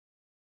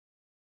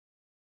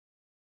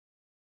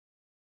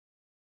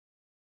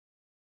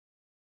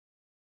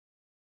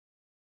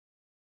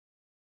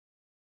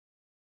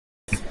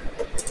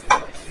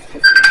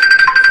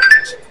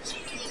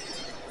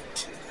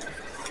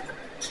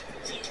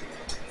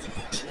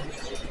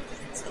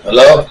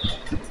Hello?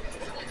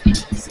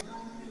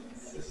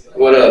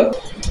 What up?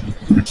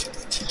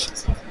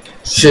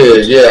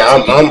 Shit, yeah,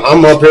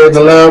 I'm up here in the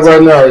line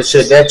right now.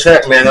 Shit, that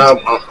track, man. I'm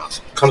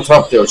come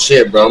talk your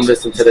shit, bro. I'm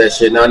listening to that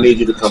shit, and I need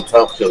you to come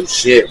talk your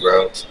shit,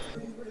 bro.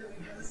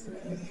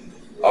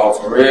 Oh,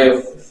 for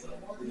real?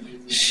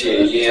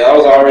 Shit, yeah, I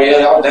was already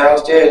out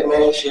downstairs,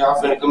 man. Shit, I'm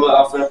finna come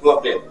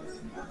up there.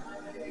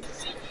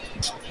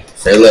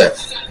 Say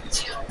less.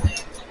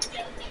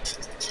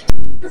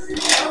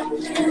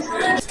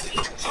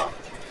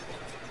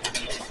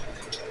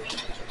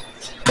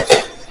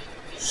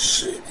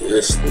 Shit,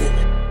 this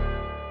nigga.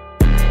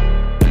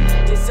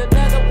 It's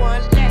another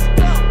one, let's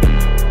go.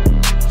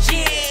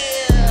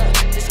 Yeah,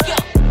 let's go.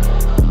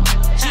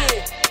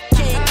 Yeah,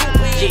 King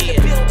Cooper in the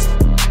building.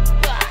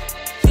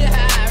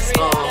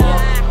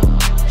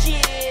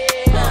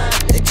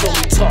 They told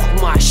me talk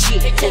my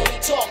shit. They told me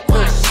talk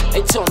my shit.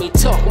 They told me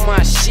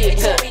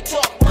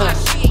talk my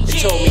shit. They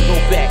told me go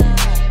back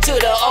to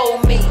the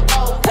old me.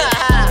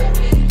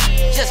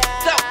 Just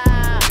go.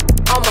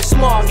 I'm a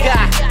smart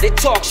guy, they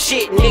talk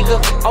shit,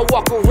 nigga. I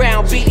walk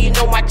around beating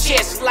on my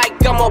chest like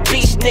I'm a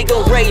beast,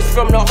 nigga. Raised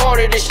from the heart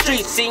of the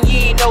streets, and you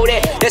ain't know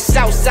that. That's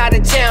south side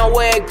of town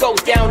where it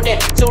goes down there.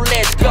 So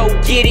let's go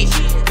get it,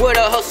 where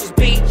the hustles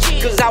be.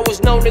 Cause I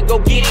was known to go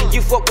get it.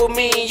 You fuck with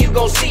me and you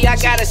gon' see I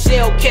got a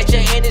shell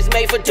catcher and it's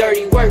made for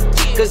dirty work.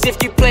 Cause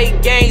if you play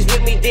games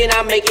with me, then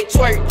I make it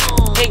twerk.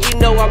 And you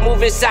know I'm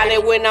moving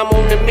silent when I'm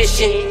on the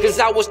mission. Cause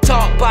I was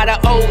taught by the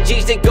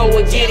OGs to go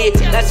and get it.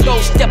 Let's go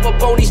step up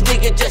on these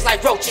niggas just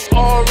like roaches.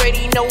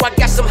 Already know I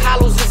got some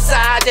hollows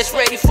inside that's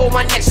ready for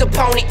my next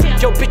opponent.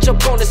 Yo bitch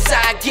up on the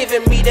side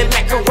giving me the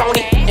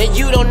macaroni. And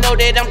you don't know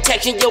that I'm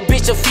taking your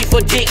bitch a fee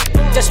for dick.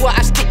 That's why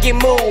I stick and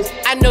move.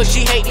 I know she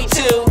hate me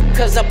too,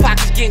 cause her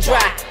pockets get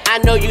dry. I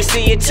know you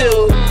see it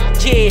too.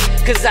 Yeah,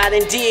 cause I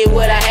done did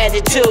what I had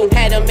to do.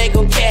 Had to make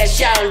them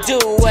cash out and do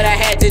what I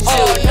had to do.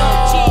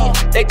 Oh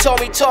no, they told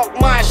me talk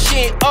my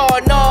shit. Oh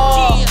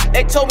no,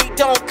 they told me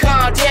don't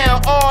calm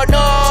down. Oh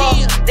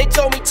no, they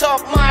told me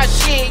talk my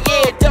shit.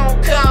 Yeah,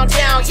 don't calm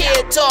down.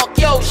 Yeah, talk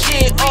your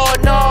shit. Oh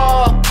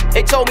no,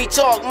 they told me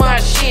talk my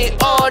shit.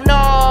 Oh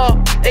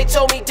no, they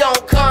told me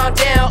don't calm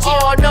down.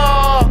 Oh no.